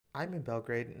I'm in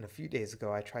Belgrade, and a few days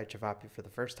ago I tried Cevapi for the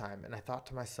first time, and I thought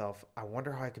to myself, I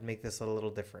wonder how I could make this a little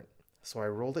different. So I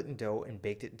rolled it in dough and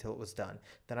baked it until it was done.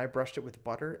 Then I brushed it with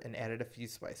butter and added a few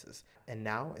spices. And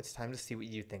now it's time to see what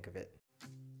you think of it.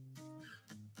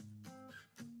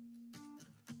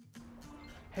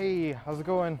 Hey, how's it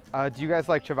going? Do you guys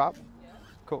like Cevapi?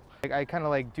 Cool. I kind of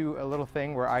like do a little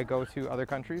thing where I go to other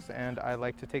countries and I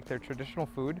like to take their traditional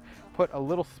food, put a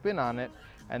little spin on it,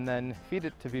 and then feed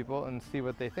it to people and see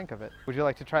what they think of it. Would you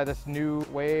like to try this new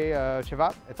way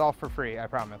Cevapi? It's all for free, I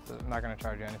promise. I'm not going to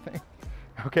charge you anything.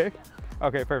 Okay?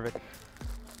 Okay, perfect.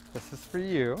 This is for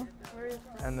you. Where are you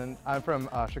from? And then I'm from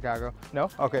Chicago. No?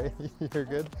 Okay, you're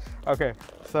good. Okay,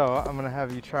 so I'm going to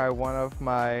have you try one of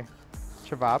my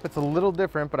Cevapi. It's a little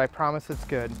different, but I promise it's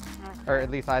good. Or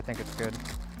at least I think it's good.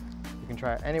 You can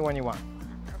try any one you want.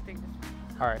 I'll take this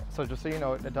one. All right, so just so you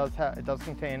know, it does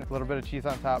contain a little bit of cheese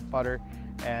on top, butter,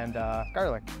 and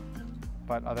garlic.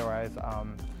 But otherwise,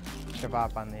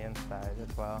 Cevapi on the inside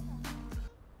as well.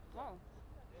 Wow.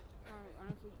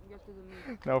 Honestly, get to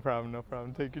the meat. No problem, no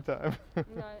problem. Take your time. Yeah,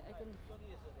 I can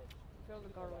feel the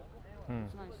garlic.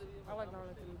 It's nice. I like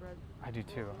garlic in bread. I do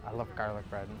too. I love garlic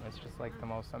bread. It's just like the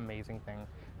most amazing thing.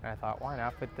 And I thought, why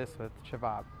not put this with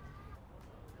Cevapi?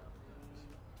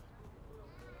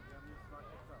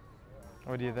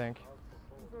 What do you think?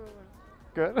 It's really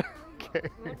good. Good? Okay.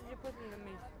 What did you put in the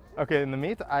meat? Okay, in the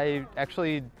meat,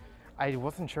 I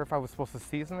wasn't sure if I was supposed to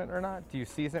season it or not. Do you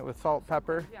season it with salt,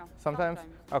 pepper? Yeah, Sometimes?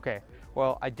 sometimes. Okay.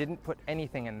 Well, I didn't put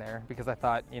anything in there because I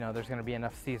thought, you know, there's going to be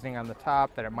enough seasoning on the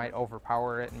top that it might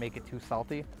overpower it and make it too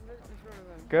salty. It's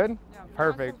really Good? good. Yeah.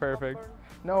 Perfect, Want some perfect. popcorn?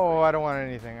 No, I don't want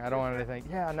anything. I don't want anything.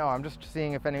 Yeah, no, I'm just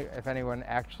seeing if anyone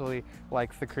actually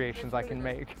likes the creations I It's can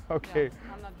really make. good. Okay.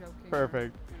 Yeah, I'm not joking.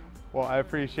 Perfect. You know. Well, I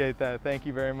appreciate that. Thank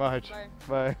you very much. Bye.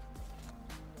 Bye.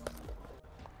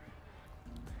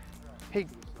 Hey,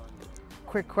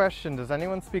 quick question. Does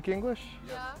anyone speak English?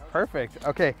 Yeah. Perfect.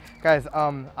 Okay, guys,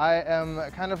 I am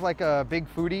kind of like a big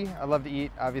foodie. I love to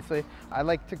eat, obviously. I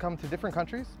like to come to different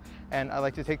countries and I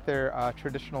like to take their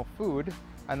traditional food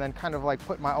and then kind of like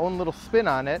put my own little spin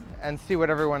on it and see what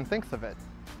everyone thinks of it.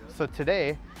 So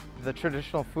today, the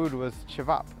traditional food was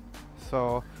Cevapi.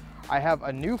 So I have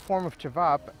a new form of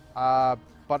Cevapi,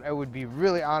 but I would be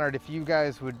really honored if you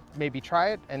guys would maybe try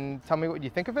it and tell me what you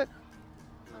think of it.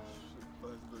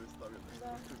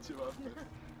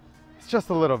 It's just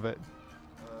a little bit.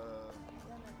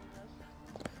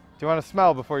 Do you want to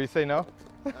smell before you say no?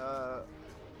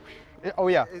 Oh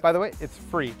yeah, by the way, it's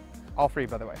free. All free,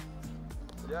 by the way.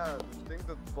 Yeah, the thing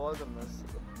that bothers us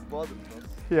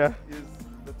Yeah. is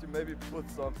that you maybe put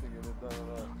something in it, I don't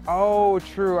know. Oh,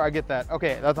 true, I get that.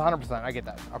 Okay, that's 100%, I get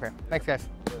that. Okay, thanks guys.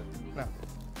 Yeah. No.